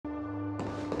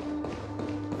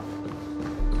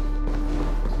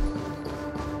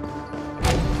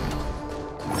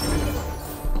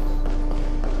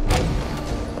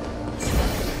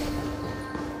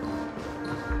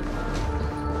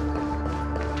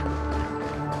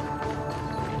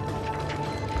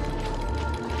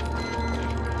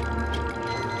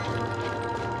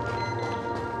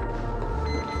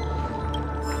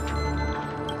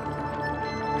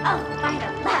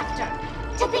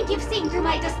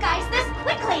my disguise this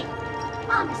quickly!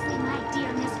 Honestly, my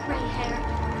dear Miss Greyhair,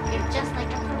 you're just like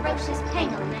a ferocious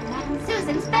penguin in Madame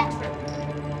Susan's bedroom.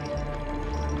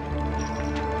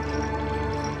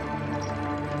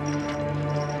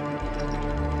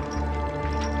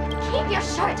 Keep your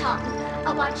shirt on.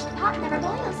 A watched pot never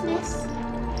boils, miss.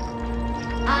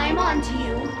 I'm on to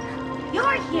you.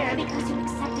 You're here because you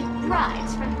accepted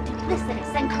bribes from the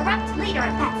duplicitous and corrupt leader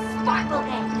of that Sparkle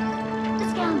gang. The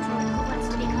scoundrel who wants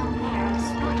to become mayor of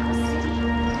Sparkle City.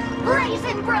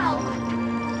 Blazin' Bro!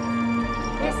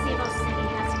 This evil city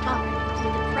has fallen into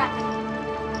depravity.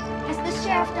 As the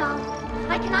sheriff doll,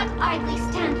 I cannot idly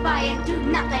stand by and do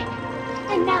nothing.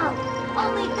 And now,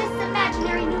 only this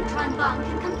imaginary neutron bomb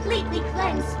can completely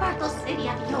cleanse Sparkle City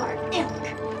of your ilk.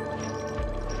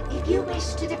 If you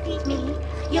wish to defeat me,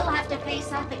 you'll have to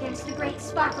face off against the Great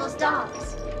Sparkle's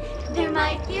dogs. They're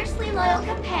my fiercely loyal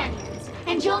companions,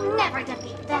 and you'll never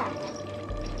defeat them.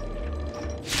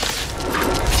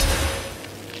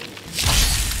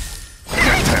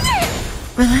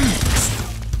 Relax.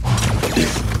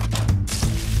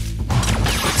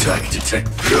 Attack detect.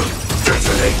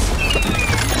 Detonate.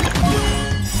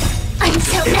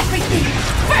 Until everything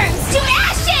burns to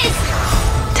ashes!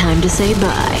 Time to say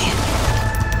bye.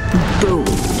 Boom.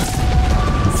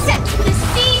 Set the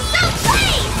seas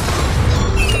ablaze!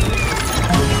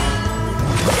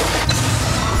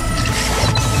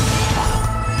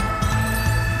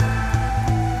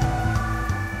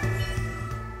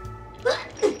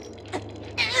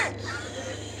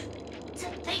 To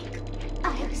think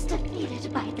I was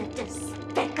defeated by the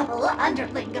despicable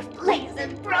underling of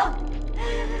Blazin' Bro.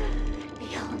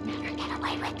 You'll never get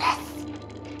away with this.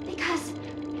 Because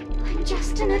I'm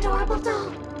just an adorable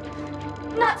doll.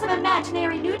 Not some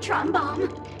imaginary neutron bomb.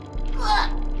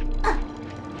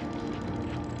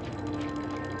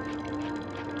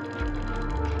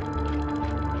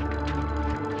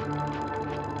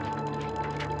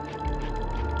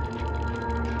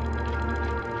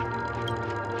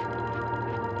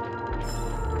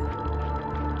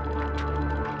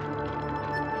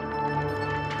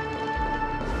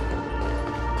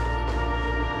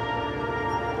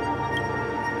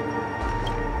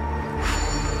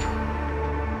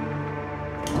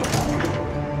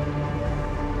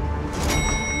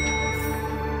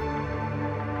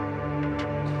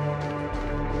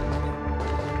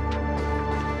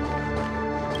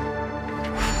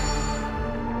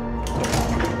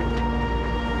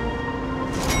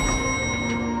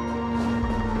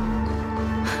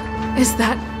 Is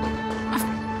that...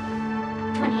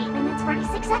 28 minutes,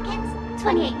 46 seconds.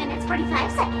 28 minutes,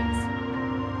 45 seconds.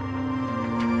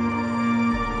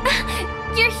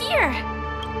 You're here!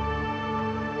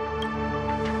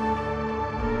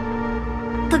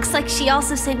 Looks like she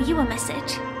also sent you a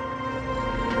message.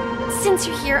 Since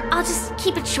you're here, I'll just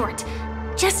keep it short.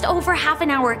 Just over half an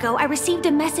hour ago, I received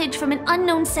a message from an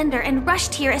unknown sender and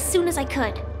rushed here as soon as I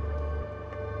could.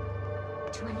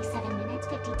 27 minutes,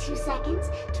 52 seconds.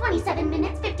 27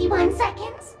 minutes, 51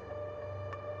 seconds.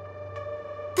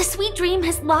 The Sweet Dream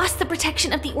has lost the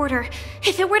protection of the Order.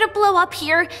 If it were to blow up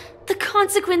here, the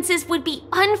consequences would be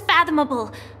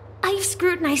unfathomable. I've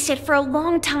scrutinized it for a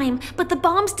long time, but the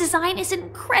bomb's design is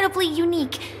incredibly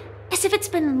unique, as if it's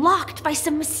been locked by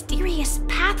some mysterious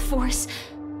path force.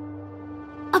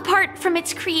 Apart from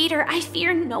its creator, I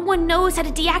fear no one knows how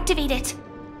to deactivate it.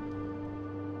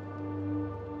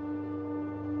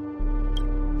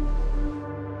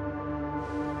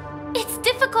 It's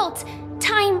difficult.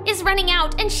 Time is running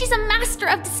out, and she's a master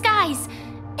of disguise.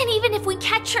 And even if we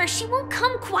catch her, she won't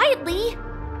come quietly.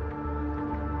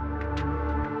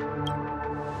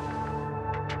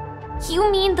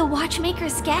 You mean the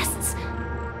Watchmaker's guests?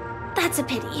 That's a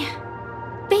pity.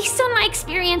 Based on my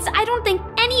experience, I don't think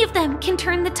any of them can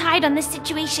turn the tide on this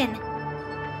situation.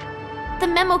 The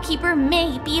Memo Keeper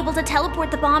may be able to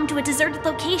teleport the bomb to a deserted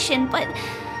location, but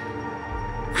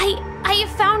I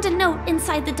have found a note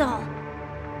inside the doll.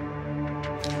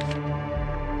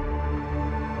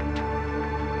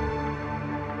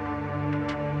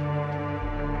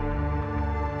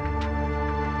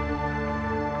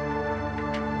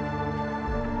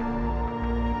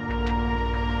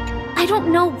 I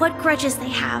don't know what grudges they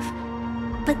have,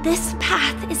 but this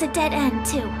path is a dead end,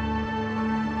 too.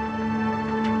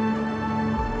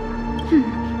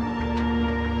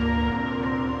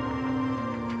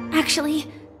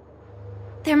 Actually,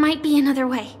 there might be another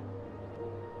way.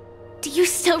 Do you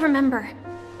still remember?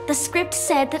 The script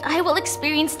said that I will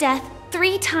experience death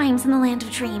 3 times in the Land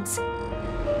of Dreams.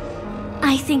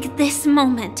 I think this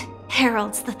moment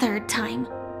heralds the 3rd time.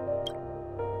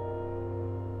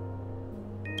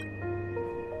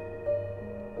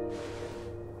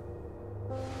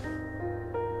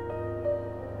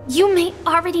 You may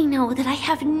already know that I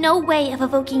have no way of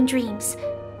evoking dreams.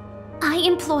 I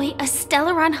employ a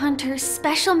Stellaron Hunter's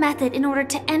special method in order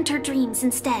to enter dreams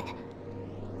instead.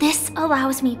 This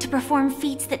allows me to perform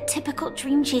feats that typical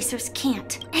dream chasers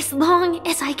can't. As long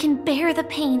as I can bear the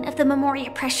pain of the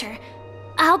Memoria pressure,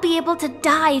 I'll be able to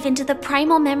dive into the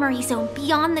primal memory zone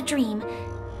beyond the dream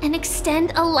and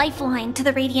extend a lifeline to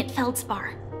the Radiant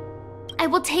Feldspar. I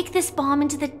will take this bomb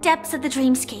into the depths of the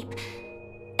dreamscape,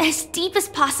 as deep as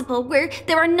possible where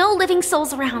there are no living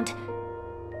souls around.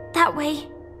 That way,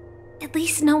 at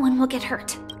least no one will get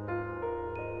hurt.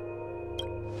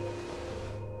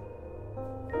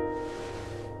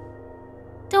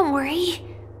 Don't worry.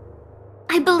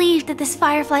 I believe that this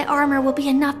Firefly armor will be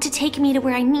enough to take me to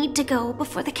where I need to go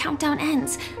before the countdown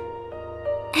ends.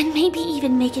 And maybe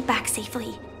even make it back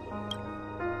safely.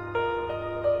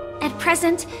 At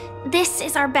present, this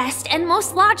is our best and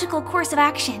most logical course of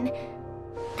action.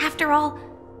 After all,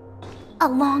 a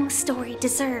long story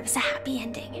deserves a happy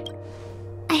ending.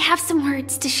 I have some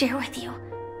words to share with you,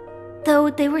 though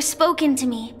they were spoken to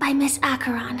me by Miss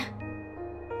Acheron.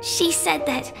 She said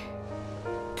that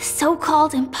the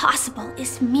so-called impossible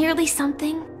is merely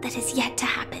something that is yet to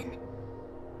happen.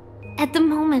 At the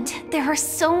moment, there are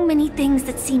so many things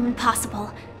that seem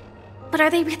impossible, but are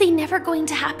they really never going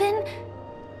to happen?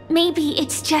 Maybe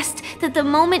it's just that the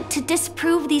moment to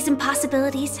disprove these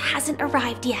impossibilities hasn't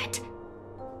arrived yet.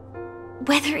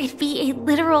 Whether it be a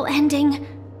literal ending,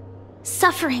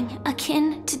 suffering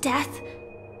akin to death,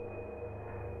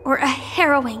 or a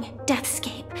harrowing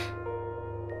deathscape.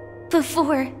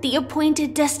 Before the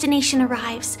appointed destination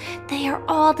arrives, they are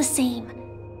all the same.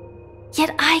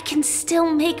 Yet I can still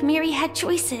make myriad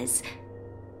choices.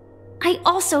 I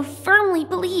also firmly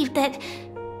believe that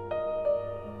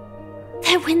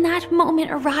when that moment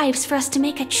arrives for us to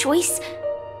make a choice,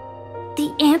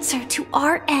 the answer to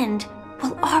our end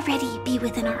will already be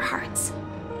within our hearts.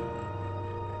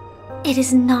 It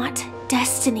is not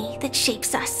destiny that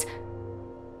shapes us,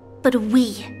 but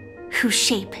we who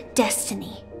shape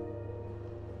destiny.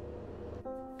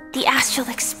 The Astral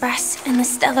Express and the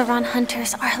Stellaron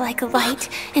Hunters are like light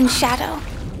and shadow.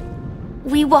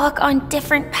 We walk on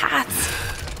different paths,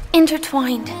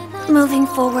 intertwined, moving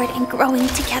forward and growing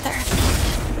together.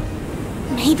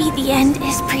 Maybe the end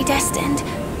is predestined,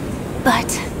 but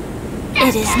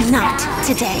it is not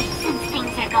today. Since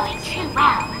things are going too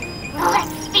well,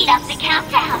 let's speed up the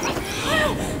countdown.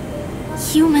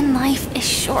 Human life is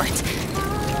short,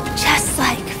 just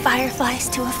like fireflies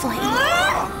to a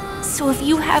flame. So if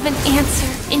you have an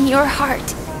answer in your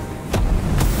heart,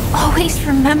 always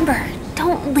remember,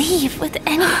 don't leave with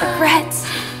any regrets.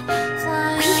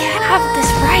 We have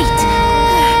this right,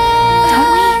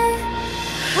 don't we?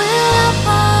 Will our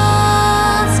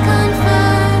paths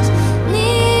converge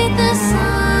neath the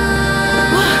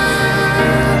sun?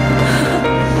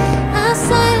 A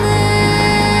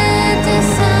silent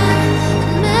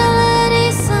descent, melody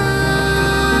sung.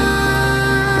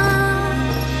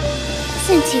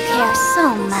 Since you care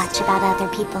so much about other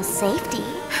people's safety,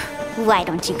 why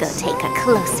don't you go take a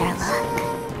closer look?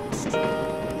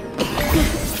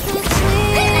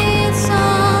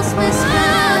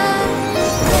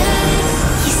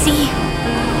 You see,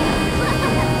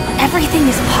 everything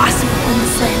is possible in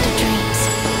this land of dreams.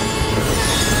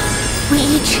 We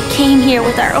each came here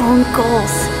with our own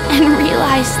goals and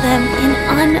realized them in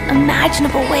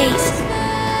unimaginable ways.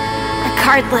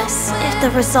 Regardless if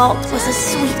the result was a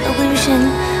sweet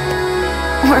illusion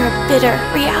or a bitter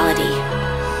reality.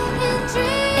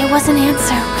 It was an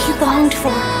answer we longed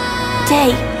for,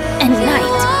 day and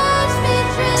night.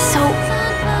 So,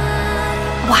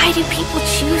 why do people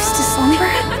choose to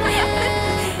slumber?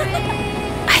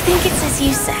 I think it's as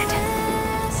you said.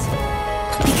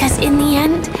 Because in the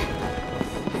end,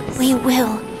 we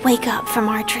will wake up from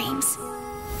our dreams.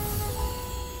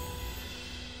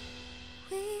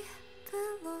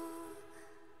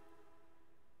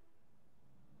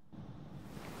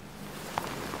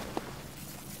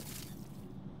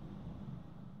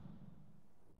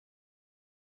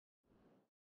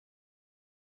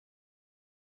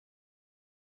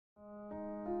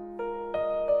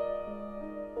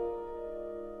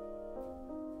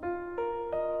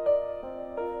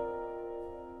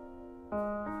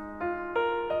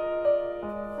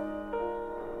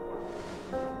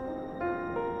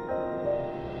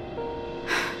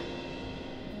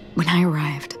 When I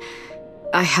arrived,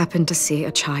 I happened to see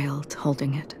a child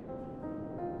holding it.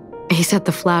 He said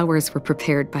the flowers were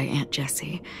prepared by Aunt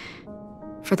Jessie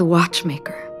for the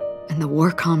watchmaker and the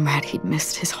war comrade he'd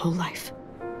missed his whole life.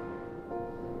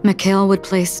 Mikhail would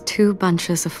place 2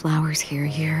 bunches of flowers here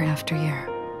year after year.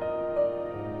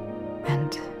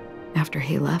 And after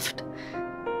he left,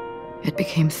 it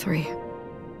became 3.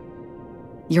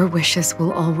 Your wishes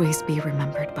will always be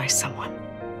remembered by someone.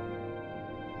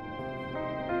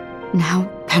 Now,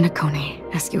 Penacony,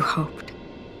 as you hoped,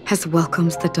 has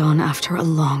welcomed the dawn after a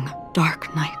long,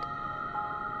 dark night.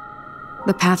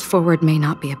 The path forward may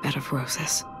not be a bed of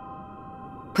roses,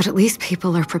 but at least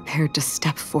people are prepared to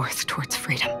step forth towards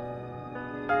freedom.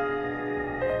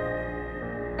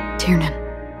 Tiernan,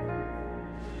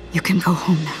 you can go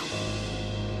home now.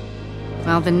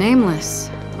 While the Nameless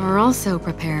are also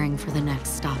preparing for the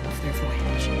next stop of their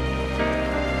voyage.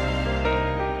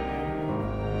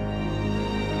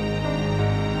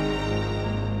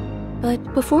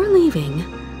 But before leaving,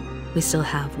 we still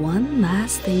have one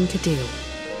last thing to do.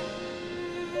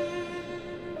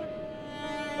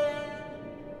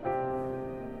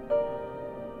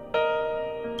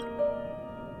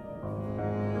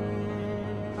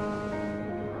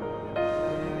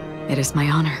 It is my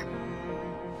honor.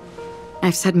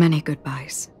 I've said many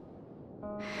goodbyes.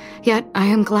 Yet I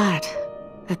am glad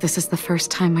that this is the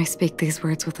first time I speak these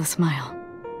words with a smile.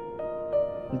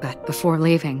 But before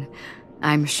leaving,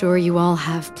 I'm sure you all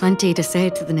have plenty to say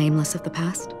to the Nameless of the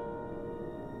past.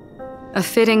 A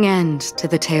fitting end to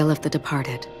the tale of the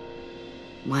departed.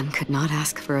 One could not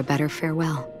ask for a better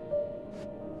farewell.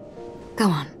 Go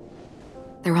on.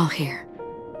 They're all here.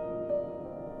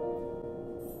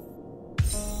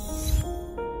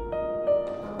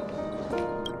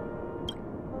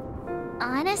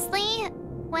 Honestly,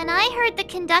 when I heard the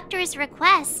conductor's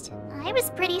request, I was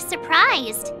pretty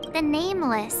surprised. The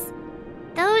Nameless.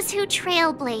 Those who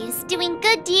trailblaze, doing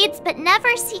good deeds but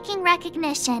never seeking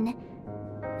recognition.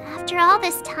 After all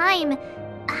this time,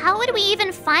 how would we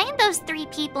even find those 3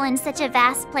 people in such a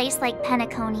vast place like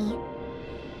Penacony?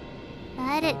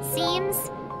 But it seems,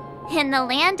 in the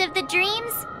land of the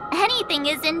dreams, anything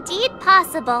is indeed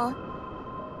possible.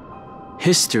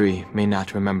 History may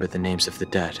not remember the names of the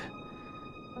dead,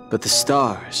 but the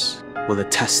stars will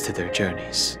attest to their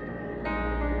journeys.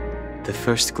 The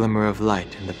first glimmer of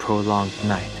light in the prolonged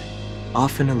night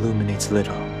often illuminates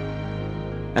little,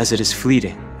 as it is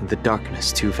fleeting in the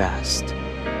darkness too vast.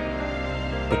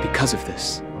 But because of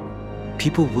this,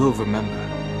 people will remember.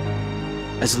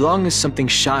 As long as something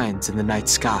shines in the night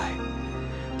sky,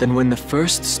 then when the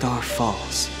first star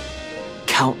falls,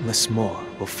 countless more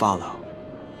will follow,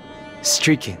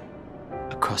 streaking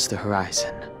across the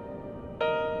horizon.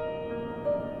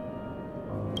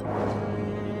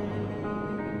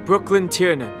 Brooklyn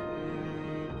Tiernan,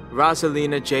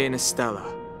 Rosalina J. and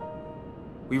Estella,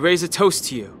 we raise a toast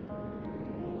to you,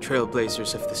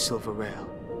 trailblazers of the Silver Rail.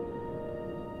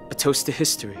 A toast to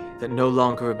history that no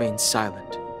longer remains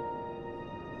silent.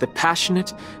 The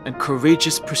passionate and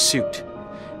courageous pursuit,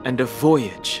 and a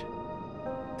voyage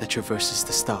that traverses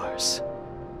the stars.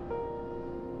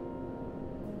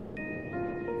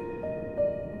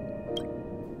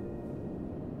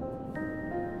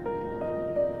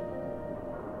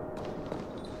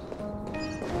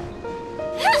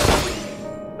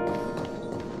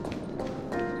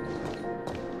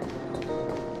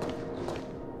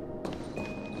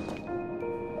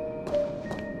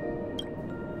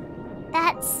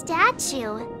 That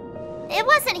statue. It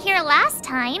wasn't here last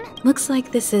time. Looks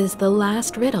like this is the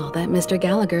last riddle that Mr.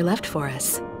 Gallagher left for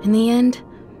us. In the end,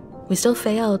 we still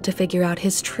failed to figure out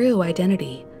his true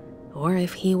identity, or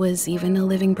if he was even a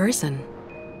living person.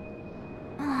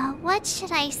 What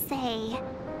should I say?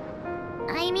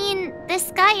 I mean,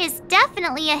 this guy is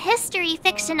definitely a history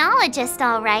fictionologist,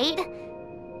 all right.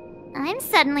 I'm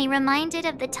suddenly reminded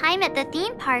of the time at the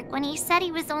theme park when he said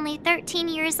he was only 13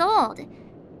 years old.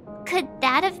 Could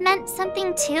that have meant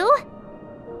something too?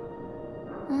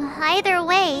 Either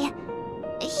way,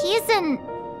 he's an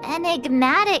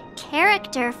enigmatic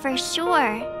character for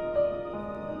sure.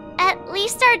 At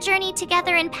least our journey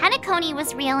together in Penacony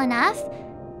was real enough.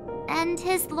 And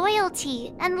his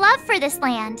loyalty and love for this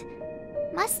land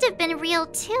must have been real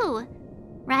too,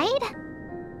 right?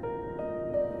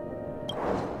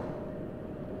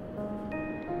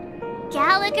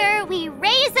 Gallagher, we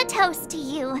raise a toast to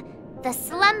you, the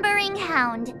slumbering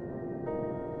hound.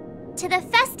 To the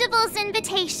festival's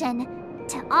invitation,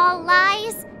 to all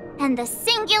lies and the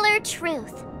singular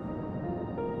truth.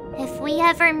 If we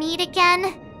ever meet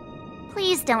again,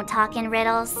 please don't talk in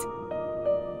riddles.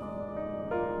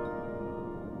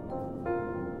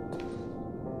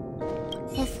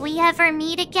 If we ever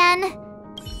meet again,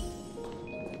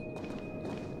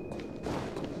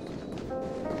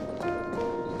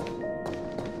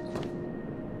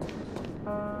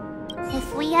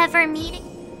 if we ever meet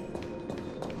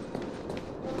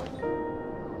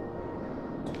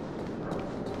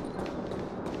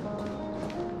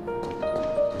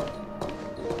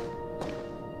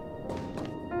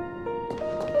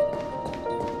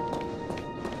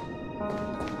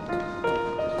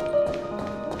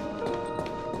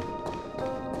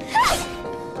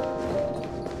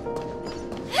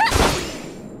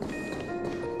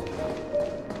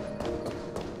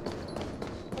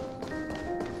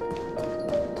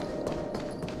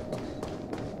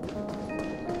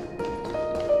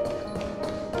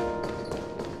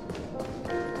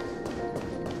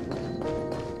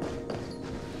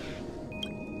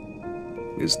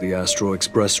Is the Astral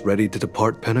Express ready to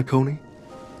depart Penacony?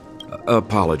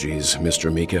 Apologies,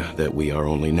 Mr. Mika, that we are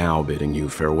only now bidding you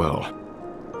farewell.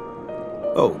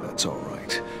 Oh, that's all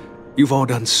right. You've all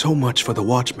done so much for the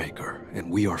Watchmaker, and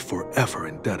we are forever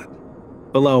indebted.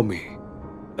 Allow me,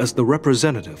 as the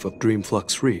representative of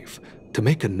Dreamflux Reef, to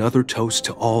make another toast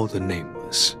to all the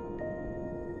nameless.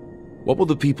 What will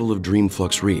the people of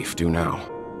Dreamflux Reef do now?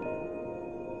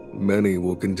 Many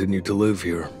will continue to live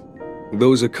here.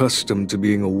 Those accustomed to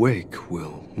being awake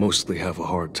will mostly have a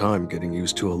hard time getting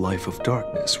used to a life of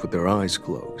darkness with their eyes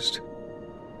closed.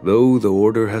 Though the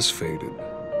order has faded,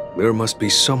 there must be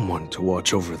someone to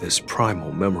watch over this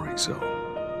primal memory zone.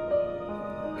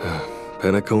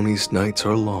 Penacony's nights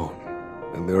are long,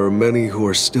 and there are many who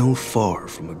are still far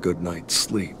from a good night's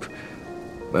sleep.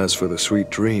 As for the sweet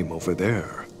dream over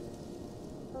there,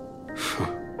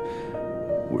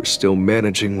 we're still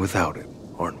managing without it,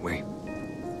 aren't we?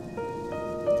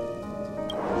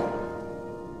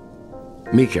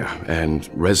 Mika and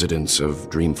residents of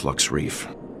Dreamflux Reef,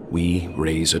 we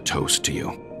raise a toast to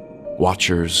you,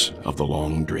 watchers of the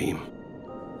long dream.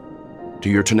 To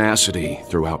your tenacity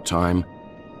throughout time,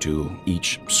 to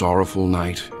each sorrowful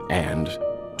night, and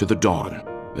to the dawn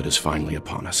that is finally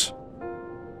upon us.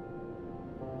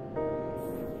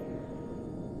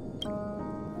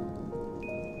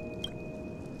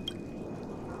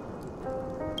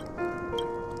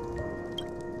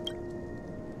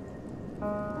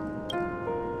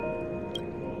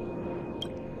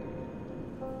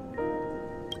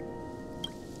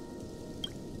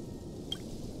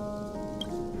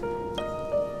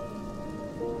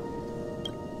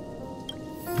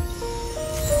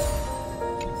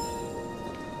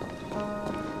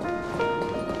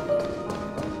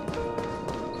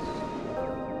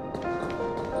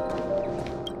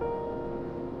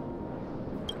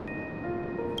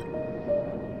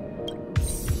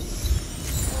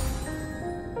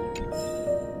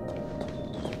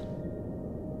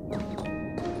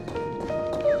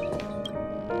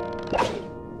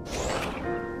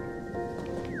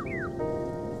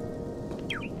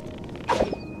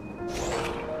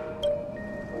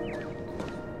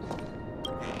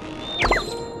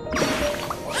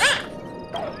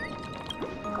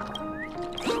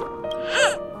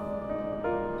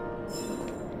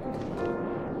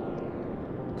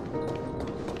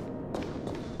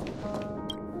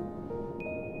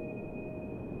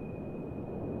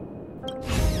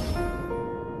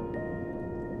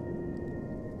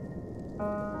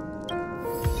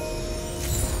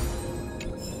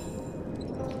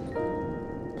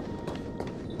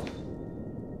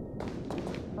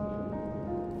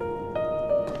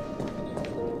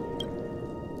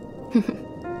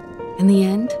 In the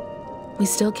end, we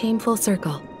still came full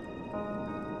circle.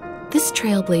 This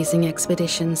trailblazing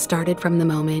expedition started from the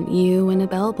moment you and a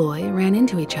bellboy ran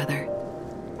into each other.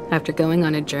 After going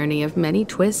on a journey of many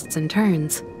twists and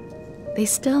turns, they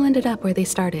still ended up where they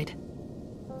started.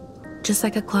 Just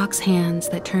like a clock's hands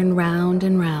that turn round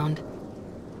and round,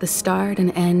 the start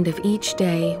and end of each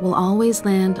day will always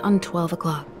land on 12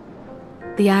 o'clock,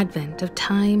 the advent of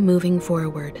time moving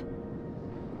forward.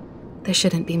 There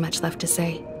shouldn't be much left to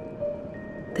say.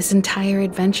 This entire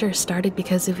adventure started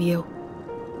because of you,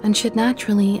 and should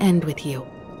naturally end with you.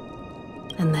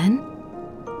 And then,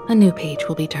 a new page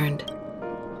will be turned.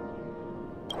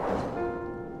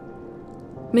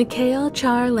 Mikhail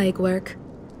Char Legwork,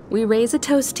 we raise a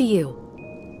toast to you,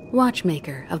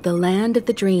 watchmaker of the land of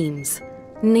the dreams,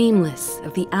 nameless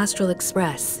of the Astral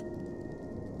Express.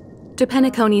 To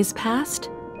Penacony's past,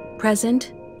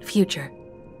 present, future,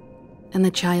 and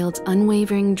the child's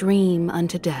unwavering dream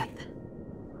unto death.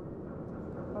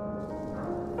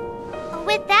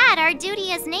 With that, our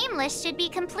duty as nameless should be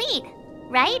complete,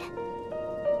 right?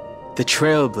 The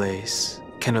trailblaze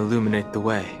can illuminate the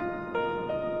way.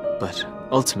 But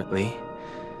ultimately,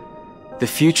 the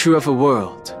future of a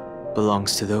world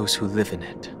belongs to those who live in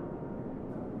it.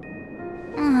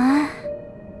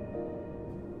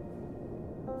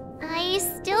 I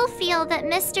still feel that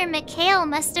Mr. Mikhail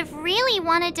must have really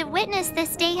wanted to witness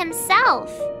this day himself.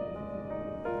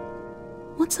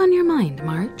 What's on your mind,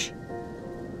 March?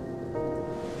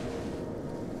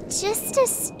 Just a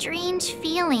strange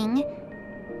feeling.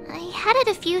 I had it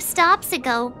a few stops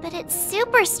ago, but it's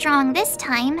super strong this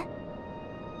time.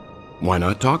 Why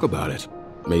not talk about it?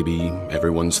 Maybe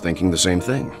everyone's thinking the same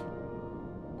thing.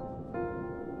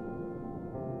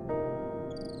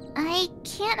 I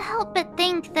can't help but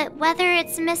think that whether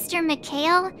it's Mr.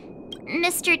 Mikhail,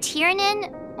 Mr.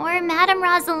 Tiernan, or Madame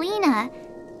Rosalina,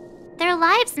 their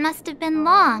lives must have been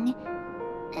long,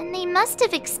 and they must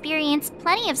have experienced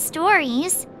plenty of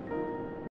stories.